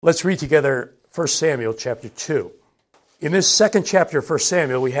Let's read together 1 Samuel chapter 2. In this second chapter of 1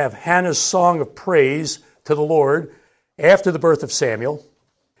 Samuel, we have Hannah's song of praise to the Lord after the birth of Samuel.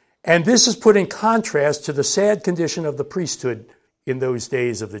 And this is put in contrast to the sad condition of the priesthood in those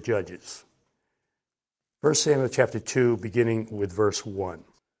days of the judges. 1 Samuel chapter 2, beginning with verse 1.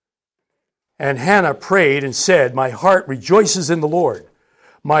 And Hannah prayed and said, "My heart rejoices in the Lord.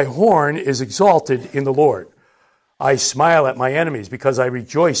 My horn is exalted in the Lord. I smile at my enemies because I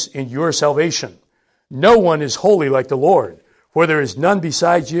rejoice in your salvation. No one is holy like the Lord, for there is none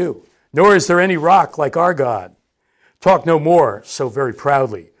besides you, nor is there any rock like our God. Talk no more so very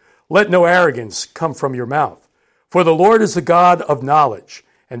proudly. Let no arrogance come from your mouth. For the Lord is the God of knowledge,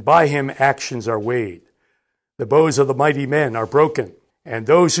 and by him actions are weighed. The bows of the mighty men are broken, and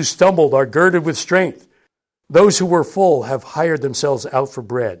those who stumbled are girded with strength. Those who were full have hired themselves out for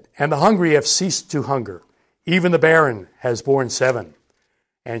bread, and the hungry have ceased to hunger. Even the barren has borne 7,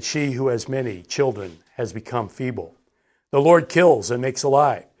 and she who has many children has become feeble. The Lord kills and makes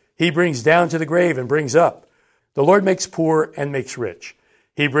alive. He brings down to the grave and brings up. The Lord makes poor and makes rich.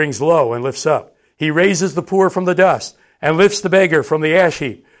 He brings low and lifts up. He raises the poor from the dust and lifts the beggar from the ash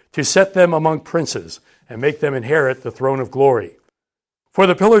heap to set them among princes and make them inherit the throne of glory. For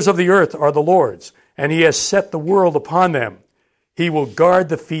the pillars of the earth are the Lord's, and he has set the world upon them. He will guard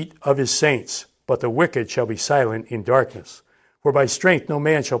the feet of his saints, but the wicked shall be silent in darkness. For by strength no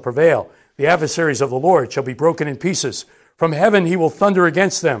man shall prevail. The adversaries of the Lord shall be broken in pieces. From heaven he will thunder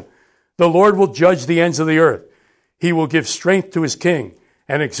against them. The Lord will judge the ends of the earth. He will give strength to his king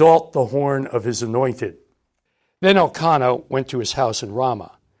and exalt the horn of his anointed." Then Elkanah went to his house in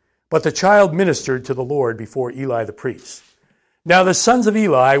Ramah. But the child ministered to the Lord before Eli the priest. Now the sons of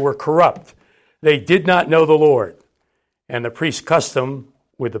Eli were corrupt. They did not know the Lord. And the priest's custom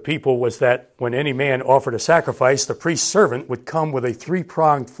with the people was that when any man offered a sacrifice, the priest's servant would come with a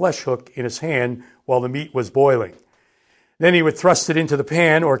 3-pronged flesh hook in his hand while the meat was boiling. Then he would thrust it into the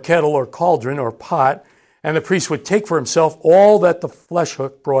pan or kettle or cauldron or pot, and the priest would take for himself all that the flesh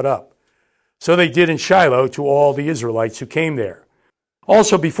hook brought up. So they did in Shiloh to all the Israelites who came there.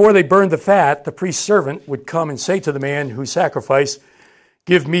 Also, before they burned the fat, the priest's servant would come and say to the man who sacrificed,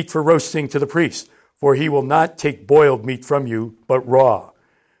 "Give meat for roasting to the priest, for he will not take boiled meat from you, but raw."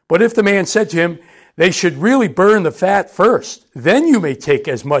 But if the man said to him, "They should really burn the fat first, then you may take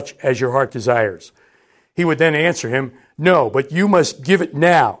as much as your heart desires," he would then answer him, "No, but you must give it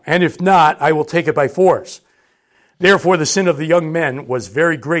now, and if not, I will take it by force." Therefore the sin of the young men was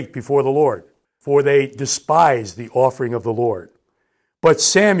very great before the Lord, for they despised the offering of the Lord. But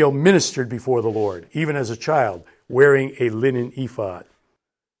Samuel ministered before the Lord, even as a child, wearing a linen ephod.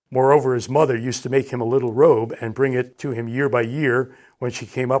 Moreover, his mother used to make him a little robe and bring it to him year by year when she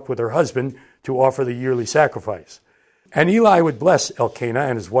came up with her husband to offer the yearly sacrifice. And Eli would bless Elkanah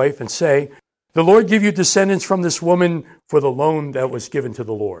and his wife and say, "The Lord give you descendants from this woman for the loan that was given to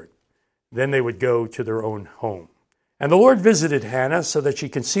the Lord." Then they would go to their own home. And the Lord visited Hannah so that she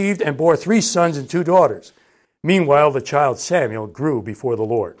conceived and bore 3 sons and 2 daughters. Meanwhile, the child Samuel grew before the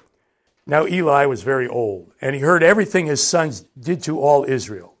Lord. Now Eli was very old, and he heard everything his sons did to all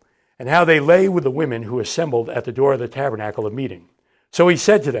Israel, and how they lay with the women who assembled at the door of the tabernacle of meeting. So he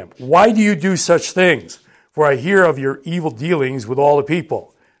said to them, "Why do you do such things? For I hear of your evil dealings with all the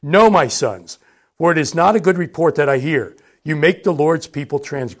people. No, my sons, for it is not a good report that I hear. You make the Lord's people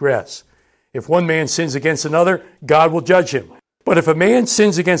transgress. If one man sins against another, God will judge him. But if a man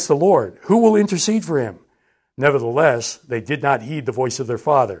sins against the Lord, who will intercede for him?" Nevertheless, they did not heed the voice of their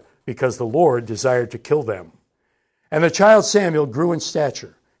father, because the Lord desired to kill them. And the child Samuel grew in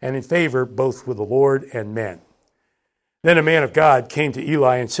stature and in favor both with the Lord and men. Then a man of God came to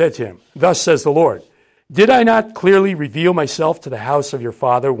Eli and said to him, "Thus says the Lord, did I not clearly reveal myself to the house of your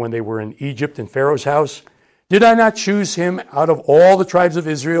father when they were in Egypt in Pharaoh's house? Did I not choose him out of all the tribes of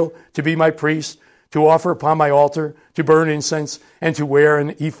Israel to be my priest, to offer upon my altar, to burn incense, and to wear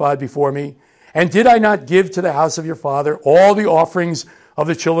an ephod before me? And did I not give to the house of your father all the offerings of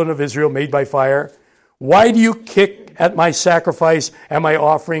the children of Israel made by fire? Why do you kick at my sacrifice and my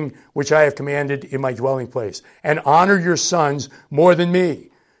offering, which I have commanded in my dwelling place, and honor your sons more than me,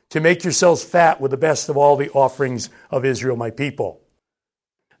 to make yourselves fat with the best of all the offerings of Israel, my people?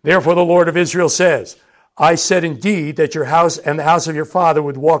 Therefore the Lord of Israel says, I said indeed that your house and the house of your father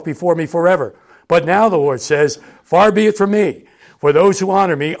would walk before me forever. But now the Lord says, far be it from me. For those who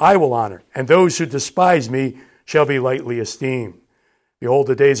honor me, I will honor, and those who despise me shall be lightly esteemed. Behold,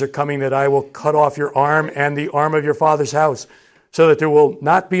 the days are coming that I will cut off your arm and the arm of your father's house, so that there will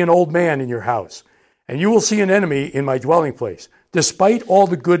not be an old man in your house. And you will see an enemy in my dwelling place, despite all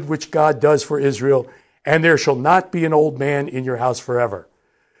the good which God does for Israel, and there shall not be an old man in your house forever.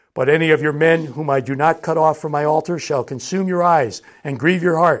 But any of your men whom I do not cut off from my altar shall consume your eyes and grieve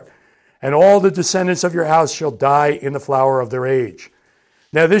your heart, and all the descendants of your house shall die in the flower of their age.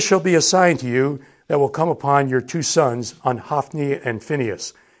 Now this shall be a sign to you that will come upon your two sons, on Hophni and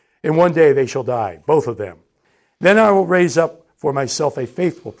Phinehas. In one day they shall die, both of them. Then I will raise up for myself a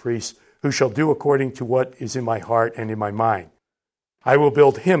faithful priest, who shall do according to what is in my heart and in my mind. I will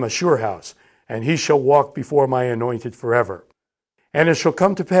build him a sure house, and he shall walk before my anointed forever. And it shall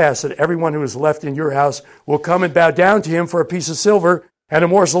come to pass that everyone who is left in your house will come and bow down to him for a piece of silver and a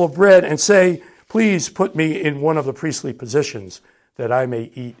morsel of bread, and say, Please put me in one of the priestly positions, that I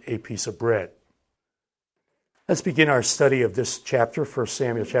may eat a piece of bread. Let's begin our study of this chapter, 1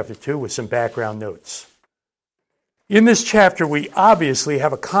 Samuel chapter 2, with some background notes. In this chapter, we obviously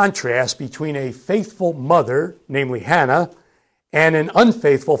have a contrast between a faithful mother, namely Hannah, and an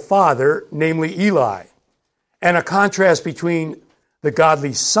unfaithful father, namely Eli, and a contrast between the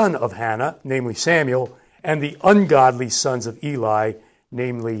godly son of Hannah, namely Samuel, and the ungodly sons of Eli,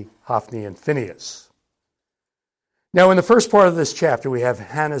 namely Hophni and Phinehas. Now, in the first part of this chapter, we have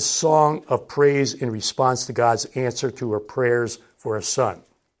Hannah's song of praise in response to God's answer to her prayers for a son.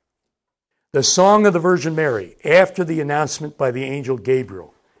 The song of the Virgin Mary, after the announcement by the angel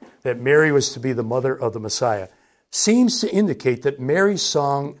Gabriel that Mary was to be the mother of the Messiah, seems to indicate that Mary's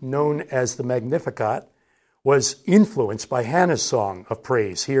song, known as the Magnificat, was influenced by Hannah's song of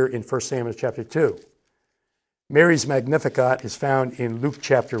praise here in 1 Samuel chapter 2. Mary's Magnificat is found in Luke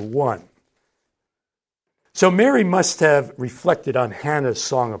chapter 1. So Mary must have reflected on Hannah's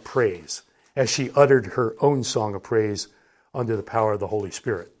song of praise as she uttered her own song of praise under the power of the Holy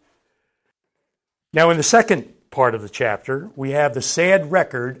Spirit. Now, in the second part of the chapter, we have the sad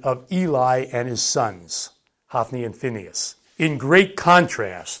record of Eli and his sons, Hophni and Phinehas, in great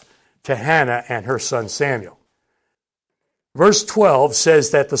contrast to Hannah and her son Samuel. Verse 12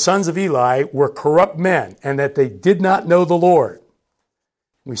 says that the sons of Eli were corrupt men and that they did not know the Lord.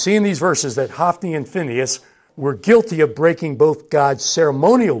 We see in these verses that Hophni and Phinehas were guilty of breaking both God's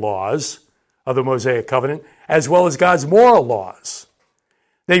ceremonial laws of the Mosaic covenant as well as God's moral laws.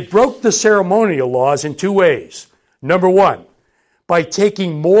 They broke the ceremonial laws in two ways. Number one, by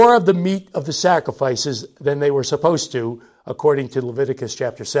taking more of the meat of the sacrifices than they were supposed to, according to Leviticus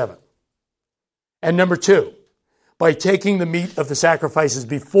chapter 7. And number two, by taking the meat of the sacrifices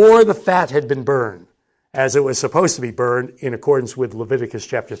before the fat had been burned, as it was supposed to be burned in accordance with Leviticus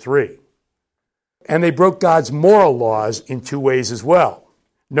chapter 3. And they broke God's moral laws in two ways as well.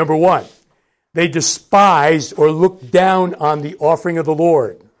 Number one, they despised or looked down on the offering of the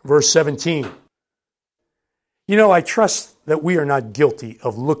Lord. Verse 17. You know, I trust that we are not guilty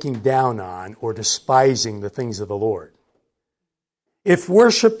of looking down on or despising the things of the Lord. If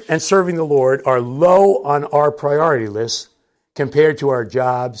worship and serving the Lord are low on our priority list compared to our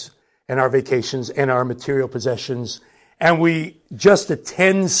jobs and our vacations and our material possessions, and we just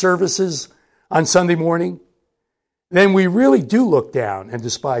attend services on Sunday morning, then we really do look down and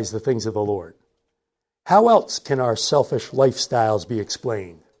despise the things of the Lord. How else can our selfish lifestyles be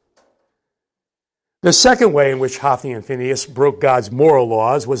explained? The second way in which Hophni and Phinehas broke God's moral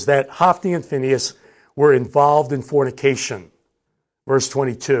laws was that Hophni and Phinehas were involved in fornication. Verse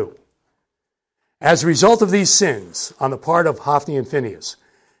 22. As a result of these sins on the part of Hophni and Phinehas,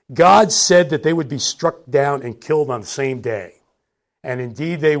 God said that they would be struck down and killed on the same day. And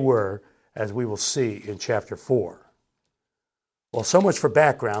indeed they were, as we will see in chapter 4. Well, so much for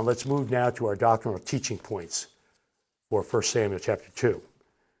background. Let's move now to our doctrinal teaching points for 1 Samuel chapter 2.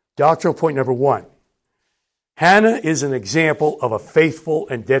 Doctrinal point number 1. Hannah is an example of a faithful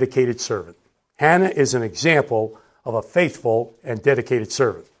and dedicated servant. Hannah is an example of a faithful and dedicated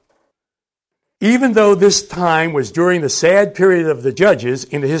servant. Even though this time was during the sad period of the judges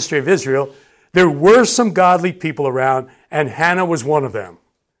in the history of Israel, there were some godly people around, and Hannah was one of them.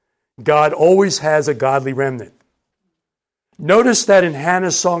 God always has a godly remnant. Notice that in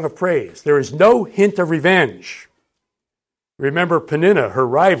Hannah's song of praise, there is no hint of revenge. Remember, Peninnah, her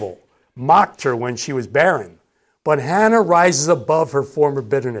rival, mocked her when she was barren. But Hannah rises above her former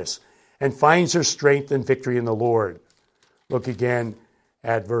bitterness and finds her strength and victory in the Lord. Look again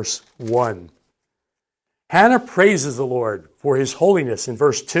at verse 1. Hannah praises the Lord for his holiness in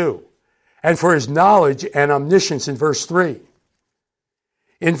verse 2, and for his knowledge and omniscience in verse 3.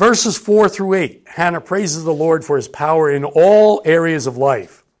 In verses 4 through 8, Hannah praises the Lord for his power in all areas of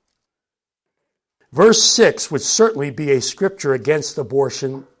life. Verse 6 would certainly be a scripture against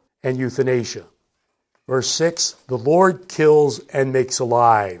abortion and euthanasia. Verse 6, the Lord kills and makes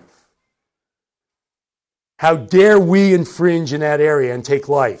alive. How dare we infringe in that area and take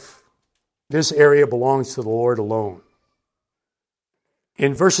life? This area belongs to the Lord alone.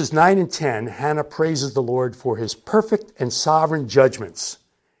 In verses 9 and 10, Hannah praises the Lord for his perfect and sovereign judgments.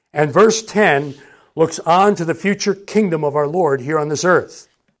 And verse 10 looks on to the future kingdom of our Lord here on this earth.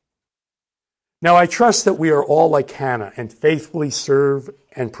 Now I trust that we are all like Hannah and faithfully serve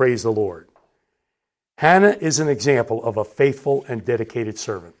and praise the Lord. Hannah is an example of a faithful and dedicated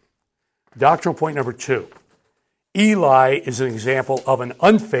servant. Doctrinal point number 2. Eli is an example of an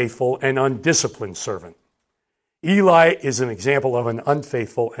unfaithful and undisciplined servant. Eli is an example of an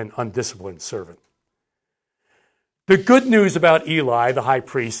unfaithful and undisciplined servant. The good news about Eli, the high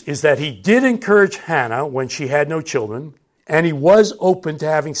priest, is that he did encourage Hannah when she had no children, and he was open to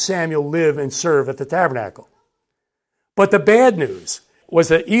having Samuel live and serve at the tabernacle. But the bad news was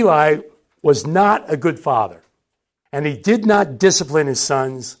that Eli was not a good father, and he did not discipline his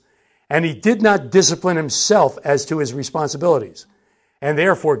sons, and he did not discipline himself as to his responsibilities, and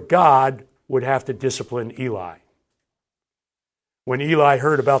therefore God would have to discipline Eli. When Eli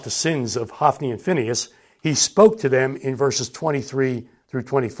heard about the sins of Hophni and Phinehas, he spoke to them in verses 23 through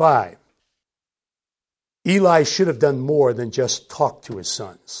 25. Eli should have done more than just talk to his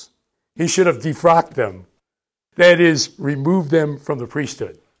sons. He should have defrocked them, that is, removed them from the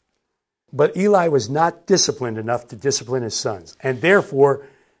priesthood. But Eli was not disciplined enough to discipline his sons, and therefore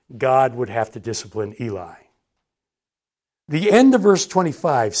God would have to discipline Eli. The end of verse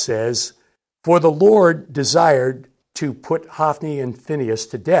 25 says, "For the Lord desired to put Hophni and Phinehas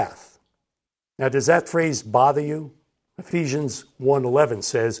to death." Now, does that phrase bother you? Ephesians 1:11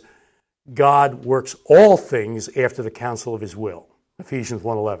 says, God works all things after the counsel of his will. Ephesians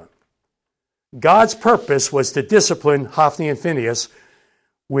 1:11. God's purpose was to discipline Hophni and Phinehas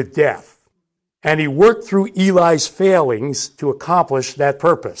with death. And he worked through Eli's failings to accomplish that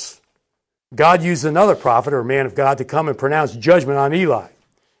purpose. God used another prophet or man of God to come and pronounce judgment on Eli.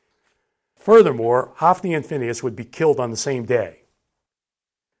 Furthermore, Hophni and Phinehas would be killed on the same day.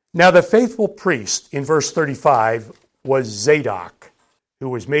 Now the faithful priest in verse 35 was Zadok, who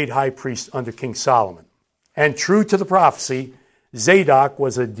was made high priest under King Solomon. And true to the prophecy, Zadok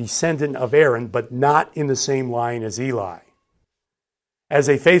was a descendant of Aaron, but not in the same line as Eli. As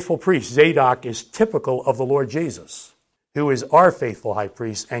a faithful priest, Zadok is typical of the Lord Jesus, who is our faithful high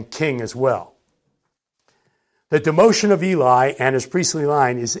priest and king as well. The demotion of Eli and his priestly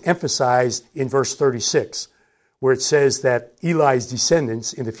line is emphasized in verse 36, where it says that Eli's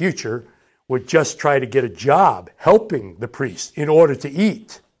descendants in the future would just try to get a job helping the priest in order to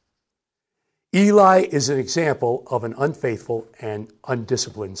eat. Eli is an example of an unfaithful and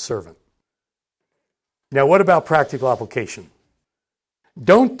undisciplined servant. Now, what about practical application?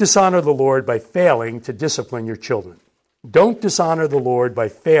 Don't dishonor the Lord by failing to discipline your children. Don't dishonor the Lord by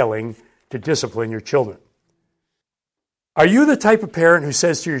failing to discipline your children. Are you the type of parent who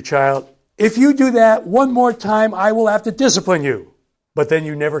says to your child, "If you do that one more time, I will have to discipline you," but then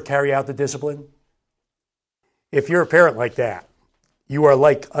you never carry out the discipline? If you're a parent like that, you are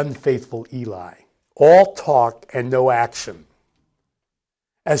like unfaithful Eli, all talk and no action.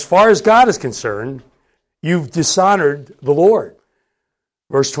 As far as God is concerned, you've dishonored the Lord.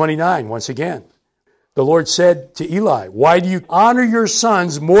 Verse 29, once again, the Lord said to Eli, "Why do you honor your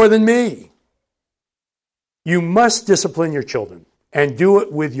sons more than me?" You must discipline your children and do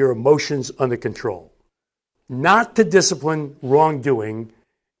it with your emotions under control. Not to discipline wrongdoing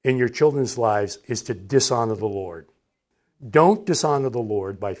in your children's lives is to dishonor the Lord. Don't dishonor the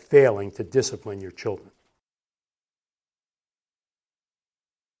Lord by failing to discipline your children.